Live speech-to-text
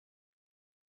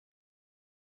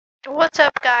What's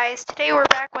up, guys? Today we're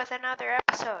back with another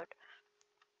episode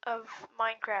of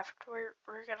Minecraft.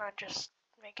 We're gonna just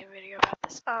make a video about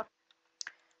this.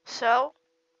 So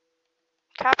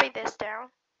copy this down.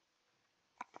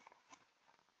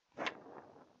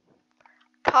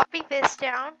 Copy this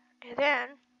down, and then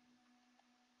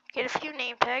get a few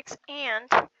name tags, and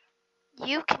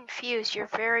you can fuse your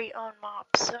very own mob.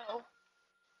 So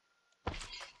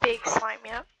big slime,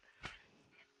 yep.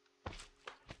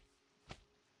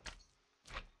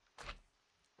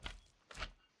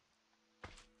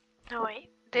 No wait,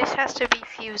 this has to be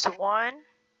fuse 1.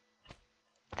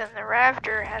 Then the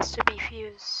ravager has to be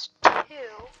fuse 2,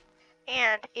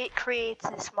 and it creates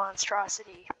this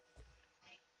monstrosity.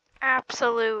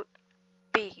 Absolute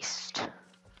beast.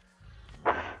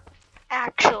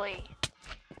 Actually,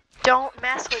 don't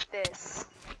mess with this.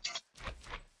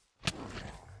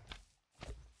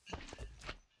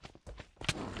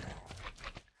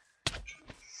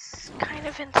 It's kind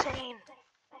of insane.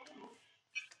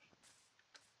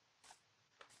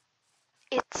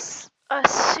 It's a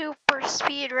super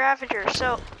speed ravager,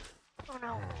 so... Oh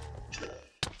no.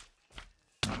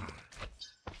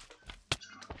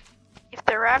 If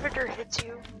the ravager hits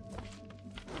you...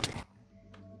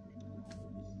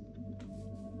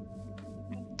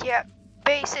 Yeah,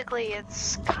 basically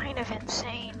it's kind of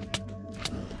insane.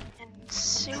 And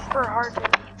super hard to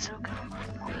beat, so come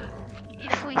on.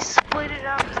 If we split it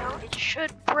up, so it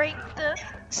should break the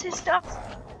system.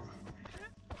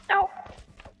 No.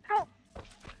 No.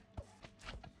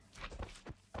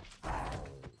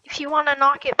 If you want to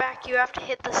knock it back, you have to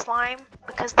hit the slime,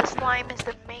 because the slime is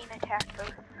the main attacker.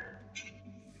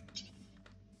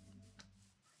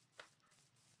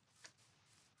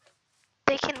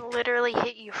 They can literally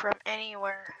hit you from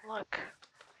anywhere. Look.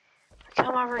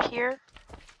 Come over here.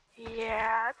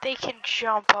 Yeah, they can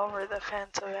jump over the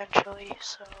fence eventually,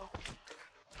 so...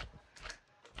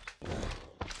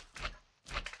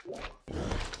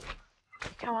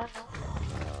 Come on.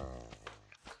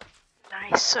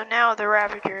 Nice, so now the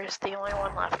ravager is the only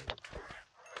one left.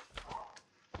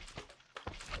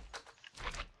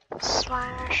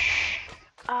 Slash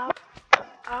up,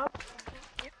 up.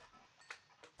 Yep.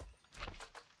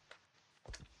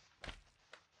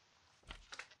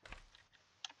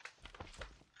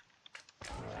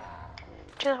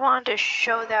 Just wanted to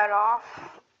show that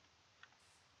off.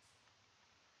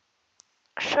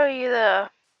 Show you the...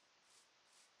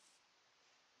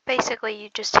 Basically, you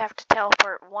just have to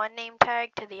teleport one name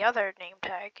tag to the other name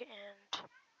tag and...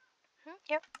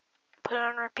 Yep. Put it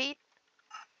on repeat.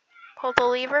 Pull the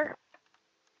lever.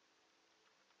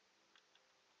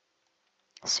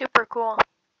 Super cool.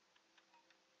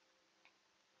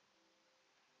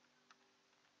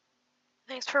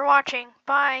 Thanks for watching.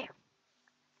 Bye.